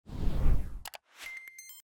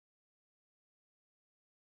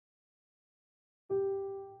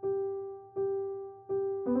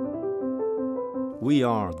We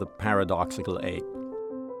are the paradoxical ape.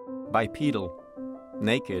 Bipedal,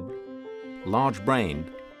 naked,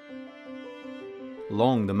 large-brained,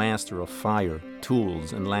 long the master of fire,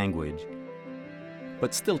 tools, and language,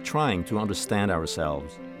 but still trying to understand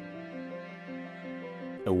ourselves.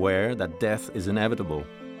 Aware that death is inevitable,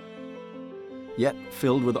 yet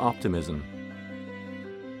filled with optimism.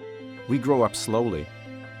 We grow up slowly.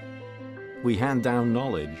 We hand down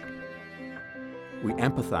knowledge. We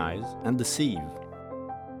empathize and deceive.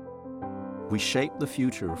 We shape the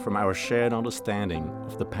future from our shared understanding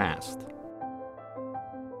of the past.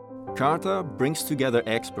 CARTA brings together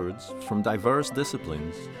experts from diverse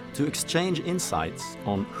disciplines to exchange insights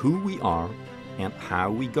on who we are and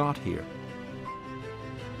how we got here.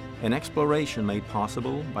 An exploration made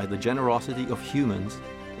possible by the generosity of humans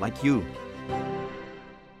like you.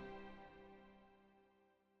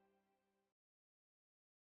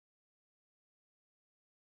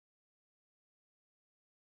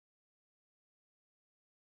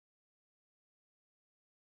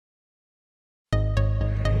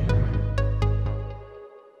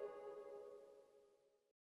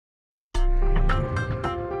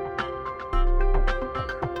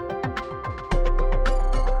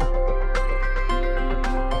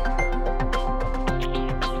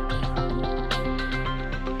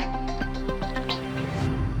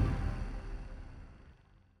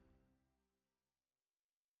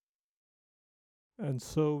 And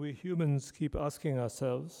so we humans keep asking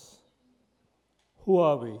ourselves, who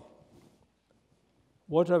are we?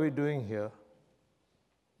 What are we doing here?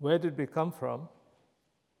 Where did we come from?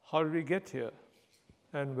 How did we get here?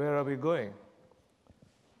 And where are we going?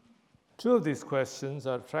 Two of these questions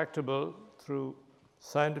are tractable through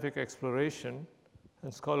scientific exploration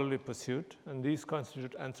and scholarly pursuit, and these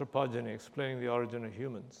constitute anthropogeny, explaining the origin of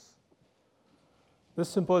humans. This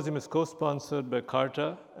symposium is co-sponsored by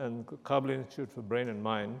CARTA and Kabul Institute for Brain and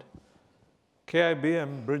Mind.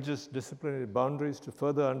 KIBM bridges disciplinary boundaries to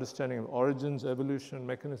further understanding of origins, evolution, and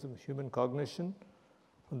mechanism of human cognition,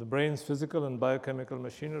 from the brain's physical and biochemical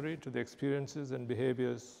machinery to the experiences and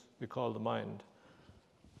behaviors we call the mind,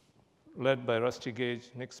 led by Rusty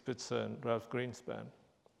Gage, Nick Spitzer, and Ralph Greenspan.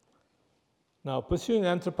 Now, pursuing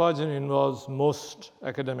anthropogeny involves most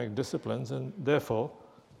academic disciplines, and therefore,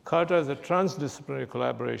 CARTA is a transdisciplinary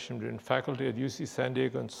collaboration between faculty at UC San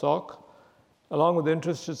Diego and Salk, along with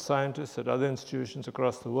interested scientists at other institutions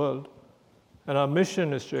across the world. And our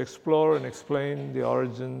mission is to explore and explain the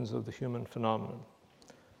origins of the human phenomenon.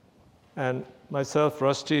 And myself,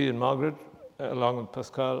 Rusty, and Margaret, along with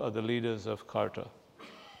Pascal, are the leaders of CARTA.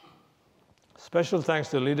 Special thanks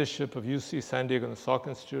to the leadership of UC San Diego and the Salk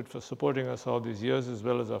Institute for supporting us all these years, as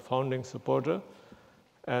well as our founding supporter,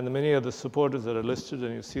 and the many other supporters that are listed,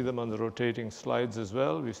 and you see them on the rotating slides as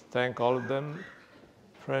well. We thank all of them,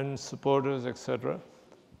 friends, supporters, etc.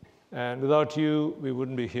 And without you, we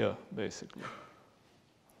wouldn't be here, basically.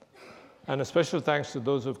 And a special thanks to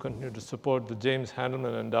those who have continued to support the James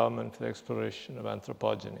Handelman Endowment for the Exploration of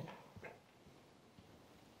Anthropogeny.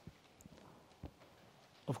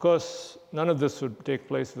 Of course, none of this would take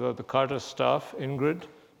place without the CARTA staff, Ingrid,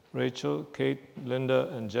 Rachel, Kate, Linda,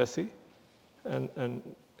 and Jesse. And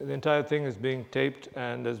the entire thing is being taped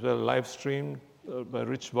and as well live streamed by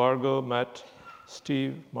Rich Vargo, Matt,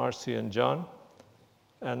 Steve, Marcy, and John.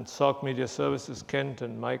 And Salk Media Services, Kent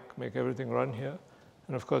and Mike make everything run here.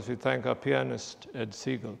 And of course, we thank our pianist, Ed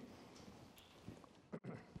Siegel.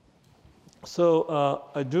 So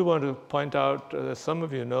I do want to point out, as some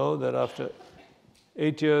of you know, that after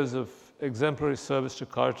 8 years of exemplary service to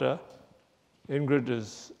CARTA, Ingrid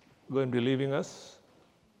is going to be leaving us.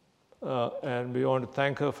 And we want to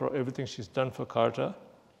thank her for everything she's done for CARTA.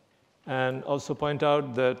 And also point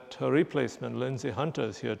out that her replacement, Lindsay Hunter,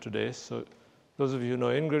 is here today. So those of you who know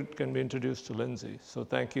Ingrid can be introduced to Lindsay. So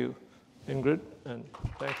thank you, Ingrid, and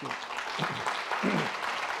thank you.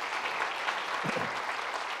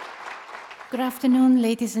 Good afternoon,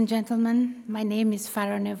 ladies and gentlemen. My name is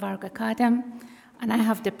Farane Varga-Kadam, and I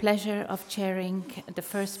have the pleasure of chairing the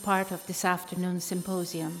first part of this afternoon's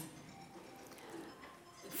symposium.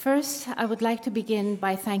 First, I would like to begin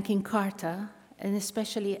by thanking CARTA, and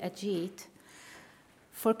especially Ajit,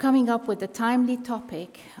 for coming up with the timely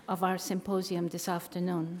topic of our symposium this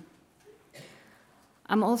afternoon.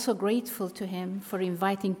 I'm also grateful to him for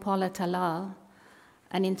inviting Paula Talal,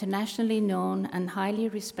 an internationally known and highly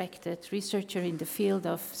respected researcher in the field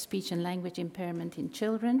of speech and language impairment in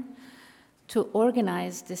children, to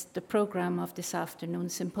organize the program of this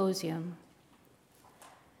afternoon's symposium.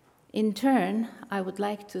 In turn, I would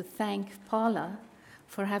like to thank Paula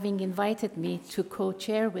for having invited me to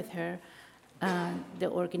co-chair with her the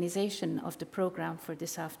organization of the program for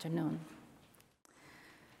this afternoon.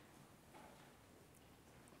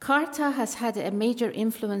 CARTA has had a major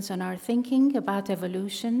influence on our thinking about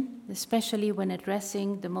evolution, especially when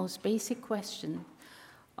addressing the most basic question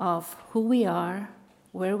of who we are,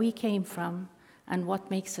 where we came from, and what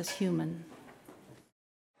makes us human.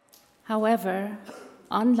 However,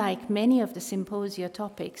 unlike many of the symposia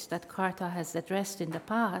topics that CARTA has addressed in the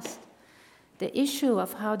past, the issue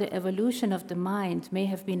of how the evolution of the mind may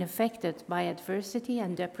have been affected by adversity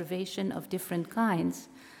and deprivation of different kinds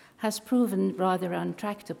has proven rather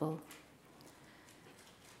untractable.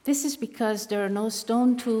 This is because there are no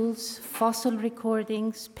stone tools, fossil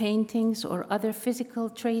recordings, paintings, or other physical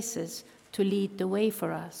traces to lead the way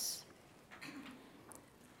for us.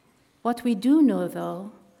 What we do know,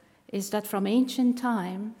 though, is that from ancient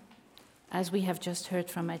time, as we have just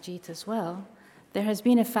heard from Ajit as well, there has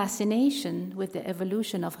been a fascination with the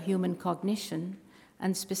evolution of human cognition,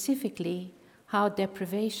 and specifically how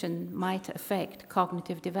deprivation might affect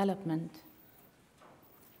cognitive development.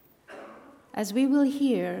 As we will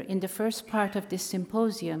hear in the first part of this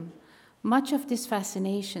symposium, much of this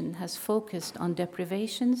fascination has focused on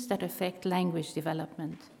deprivations that affect language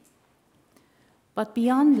development. But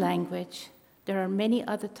beyond language, there are many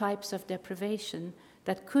other types of deprivation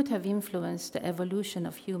that could have influenced the evolution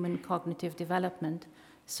of human cognitive development,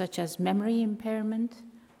 such as memory impairment,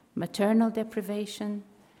 maternal deprivation,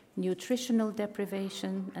 nutritional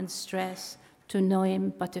deprivation, and stress, to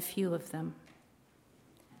name but a few of them.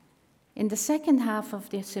 In the second half of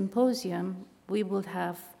the symposium, we will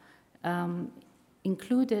have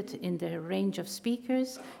included in the range of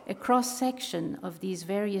speakers a cross-section of these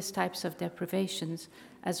various types of deprivations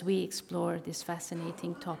as we explore this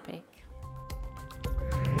fascinating topic.